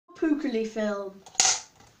Pookerly film.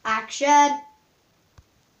 Action!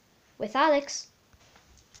 With Alex.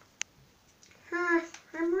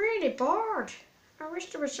 I'm really bored. I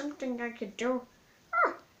wish there was something I could do.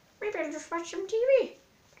 Oh, maybe I'll just watch some TV.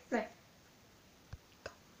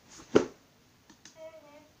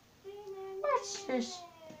 What's this?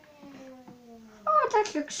 Oh,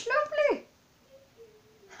 that looks lovely.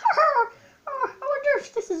 Oh, I wonder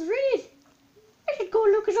if this is real. I should go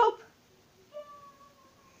look it up.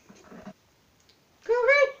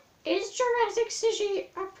 Google, is Jurassic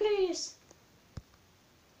City a place?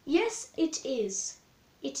 Yes, it is.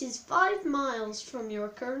 It is 5 miles from your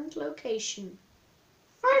current location.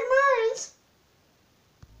 5 miles?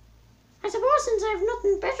 I suppose since I have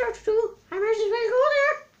nothing better to do, I might as well go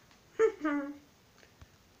there.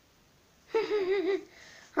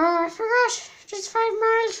 Oh, I forgot. It's 5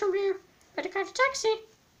 miles from here. Better get a taxi.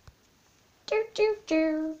 Do do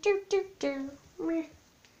do do do do. Meh.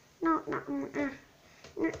 No.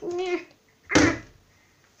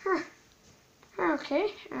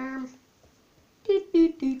 Okay. I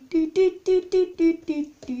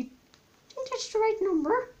think that's the right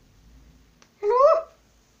number. Hello?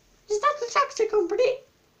 Is that the taxi company?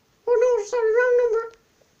 Oh no, it's the wrong number.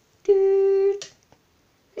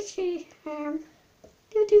 Let's see. Hello?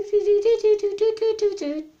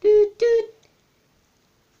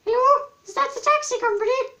 Is that the taxi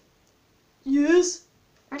company? Yes.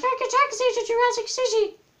 I'd like a taxi to Jurassic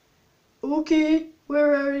City. Okay,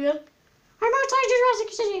 where are you? I'm outside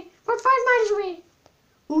Jurassic City, about 5 miles away.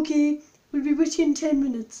 Okay, we'll be with you in 10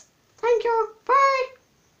 minutes. Thank you. Bye.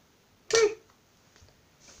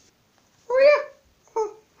 Oh yeah.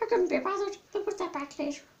 Oh, I couldn't be bothered. I'll put that back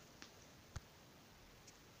later.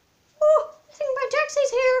 Oh, I think my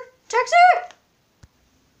taxi's here. Taxi!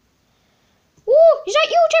 Oh, is that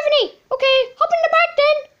you, Tiffany? Okay, hop in the back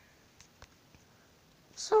then.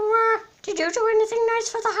 So, did you do anything nice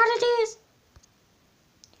for the holidays?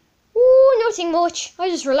 Oh, nothing much. I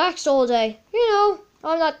just relaxed all day. You know,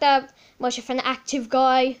 I'm not that much of an active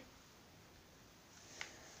guy.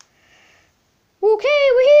 Okay,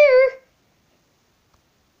 we're here.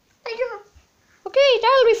 Thank you. Okay,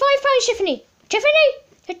 that'll be £5, Tiffany.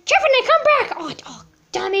 Tiffany, come back. Oh,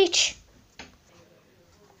 damn it.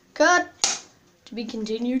 Cut. To be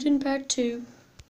continued in part 2.